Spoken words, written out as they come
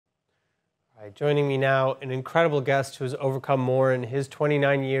Right, joining me now, an incredible guest who has overcome more in his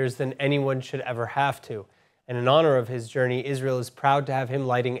 29 years than anyone should ever have to. And in honor of his journey, Israel is proud to have him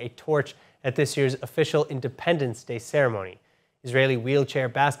lighting a torch at this year's official Independence Day ceremony. Israeli wheelchair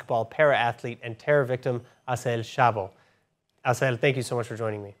basketball para-athlete and terror victim Asael Shabo. Asael, thank you so much for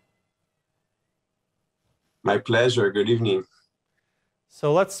joining me. My pleasure. Good evening.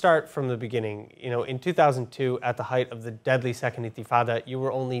 So let's start from the beginning. In 2002, at the height of the deadly Second Intifada, you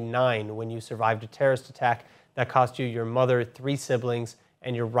were only 9 when you survived a terrorist attack that cost you your mother, 3 siblings,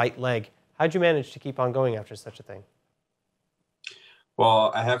 and your right leg. How'd you manage to keep on going after such a thing?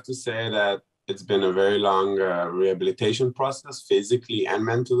 Well, I have to say that it's been a very long rehabilitation process, physically and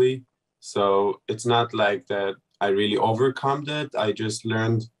mentally. So it's not like that I really overcome it. I just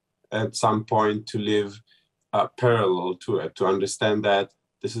learned at some point to live parallel to it, to understand that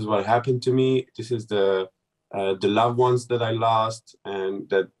this is what happened to me. This is the loved ones that I lost, and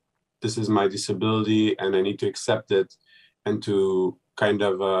that this is my disability, and I need to accept it, and to kind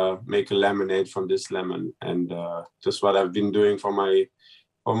of make a lemonade from this lemon. And just what I've been doing for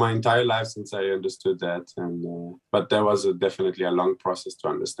my entire life since I understood that. And but there was definitely a long process to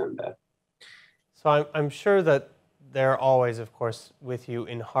understand that. So I'm sure that they're always, of course, with you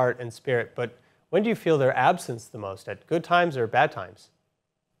in heart and spirit, but when do you feel their absence the most, at good times or bad times?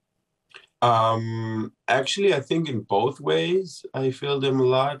 Actually, I think in both ways, I feel them a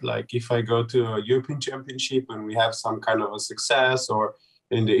lot. Like if I go to a European Championship and we have some kind of a success, or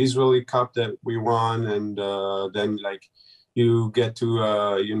in the Israeli Cup that we won, and then like you get to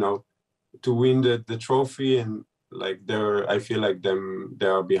to win the trophy, and like I feel like they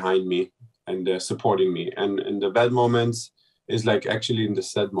are behind me and they're supporting me. And in the bad moments is like actually in the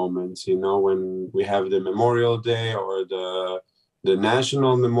sad moments, when we have the Memorial Day or the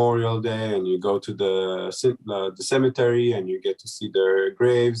National Memorial Day, and you go to the cemetery and you get to see their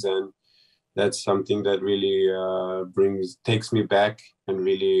graves, and that's something that really takes me back and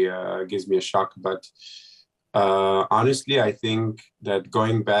really gives me a shock. But honestly, I think that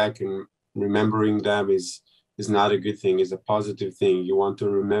going back and remembering them is not a good thing. It's a positive thing. You want to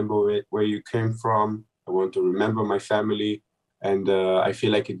remember where you came from. I want to remember my family, and I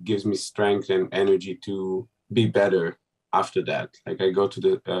feel like it gives me strength and energy to be better after that. Like I go to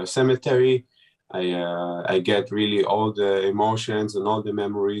the cemetery, I get really all the emotions and all the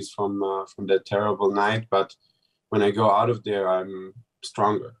memories from that terrible night. But when I go out of there, I'm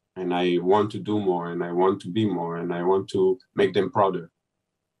stronger, and I want to do more, and I want to be more, and I want to make them prouder.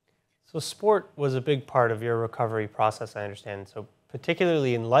 So sport was a big part of your recovery process, I understand. So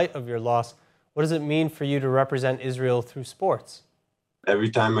particularly in light of your loss, what does it mean for you to represent Israel through sports? Every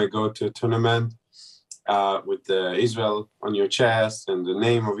time I go to a tournament with Israel on your chest and the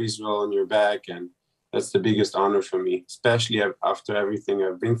name of Israel on your back, and that's the biggest honor for me, especially after everything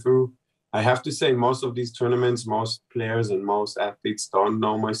I've been through. I have to say, most of these tournaments, most players and most athletes don't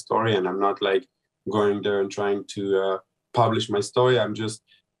know my story, and I'm not like going there and trying to publish my story. I'm just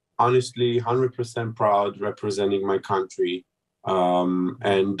honestly 100% proud representing my country.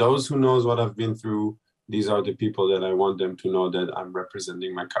 And those who knows what I've been through, these are the people that I want them to know that I'm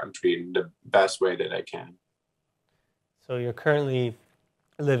representing my country in the best way that I can. So you're currently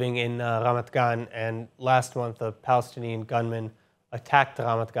living in Ramat Gan, and last month a Palestinian gunman attacked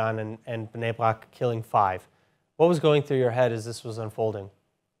Ramat Gan and Bnei Brak, killing 5. What was going through your head as this was unfolding?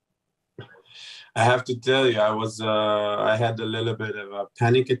 I have to tell you, I had a little bit of a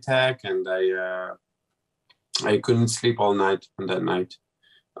panic attack, and I couldn't sleep all night on that night.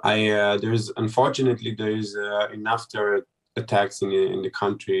 Unfortunately there's enough terror attacks in the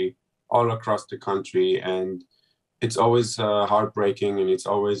country, all across the country, and it's always heartbreaking, and it's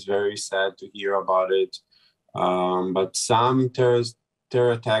always very sad to hear about it. But some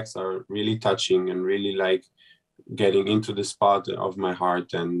terror attacks are really touching and really like getting into the spot of my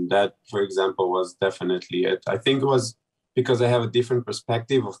heart. And that, for example, was definitely it. I think it was because I have a different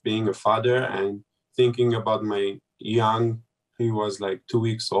perspective of being a father and thinking about my he was like 2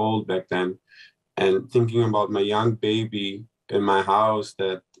 weeks old back then, and thinking about my young baby in my house,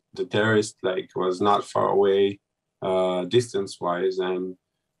 that the terrorist like was not far away distance wise, and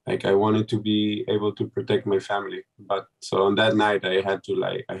like I wanted to be able to protect my family. But so on that night I had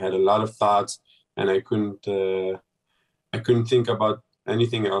a lot of thoughts, and I couldn't think about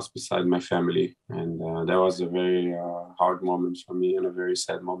anything else beside my family. And that was a very hard moment for me, and a very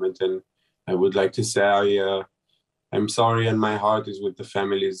sad moment. And I would like to say I'm sorry, and my heart is with the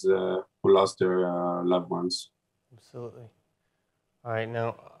families who lost their loved ones. Absolutely. All right.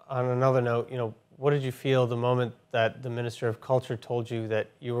 Now, on another note, what did you feel the moment that the Minister of Culture told you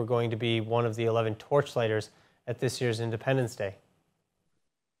that you were going to be one of the 11 torchlighters at this year's Independence Day?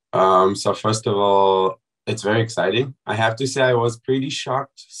 So first of all, it's very exciting. I have to say I was pretty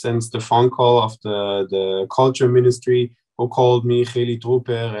shocked since the phone call of the culture ministry who called me, Heli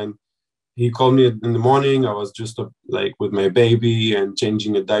Trooper, and he called me in the morning. I was just like with my baby and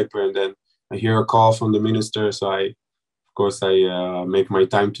changing a diaper, and then I hear a call from the minister. So of course, I make my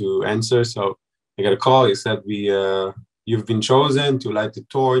time to answer. So I got a call. He said, you've been chosen to light the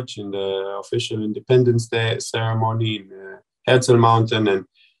torch in the official Independence Day ceremony in Herzl Mountain, and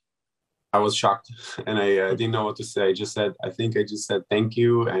I was shocked, and I didn't know what to say. I think I just said thank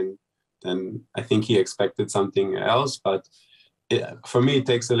you, and then I think he expected something else. But for me, it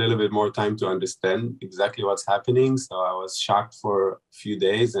takes a little bit more time to understand exactly what's happening. So I was shocked for a few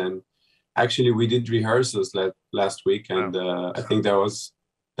days, and actually we did rehearsals last week, and I think that was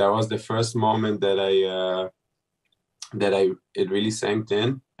the first moment that it really sank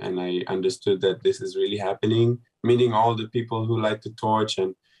in, and I understood that this is really happening. Meeting all the people who light the torch,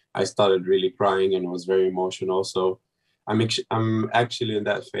 and I started really crying and was very emotional. So I'm actually in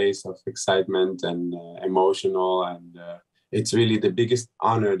that phase of excitement and emotional, and it's really the biggest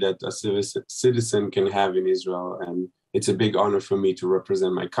honor that a citizen can have in Israel, and it's a big honor for me to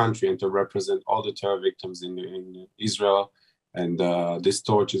represent my country and to represent all the terror victims in Israel. And this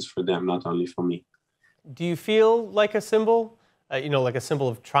torch is for them, not only for me. Do you feel like a symbol, like a symbol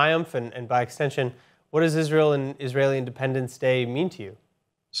of triumph, and by extension, what does Israel and Israeli Independence Day mean to you?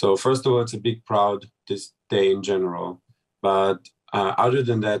 So first of all, it's a big proud this day in general. But other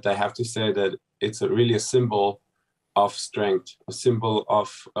than that, I have to say that it's really a symbol of strength, a symbol of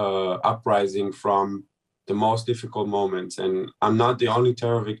uprising from the most difficult moments. And I'm not the only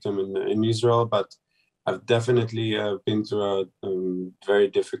terror victim in Israel, but I've definitely been through a very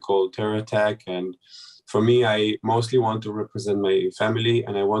difficult terror attack. And for me, I mostly want to represent my family,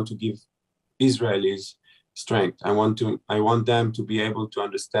 and I want to give Israelis strength. I want them to be able to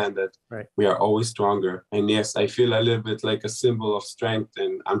understand that we are always stronger. And yes, I feel a little bit like a symbol of strength,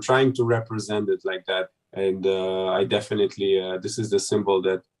 and I'm trying to represent it like that. And I definitely, this is the symbol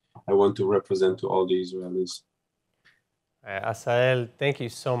that I want to represent to all the Israelis. Asael, thank you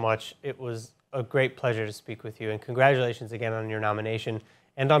so much. It was a great pleasure to speak with you, and congratulations again on your nomination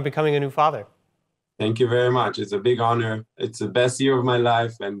and on becoming a new father. Thank you very much. It's a big honor. It's the best year of my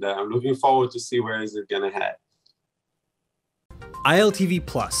life, and I'm looking forward to see where is it going to head. ILTV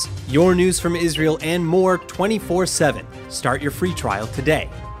Plus, your news from Israel and more 24/7. Start your free trial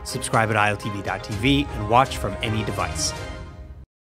today. Subscribe at iltv.tv and watch from any device.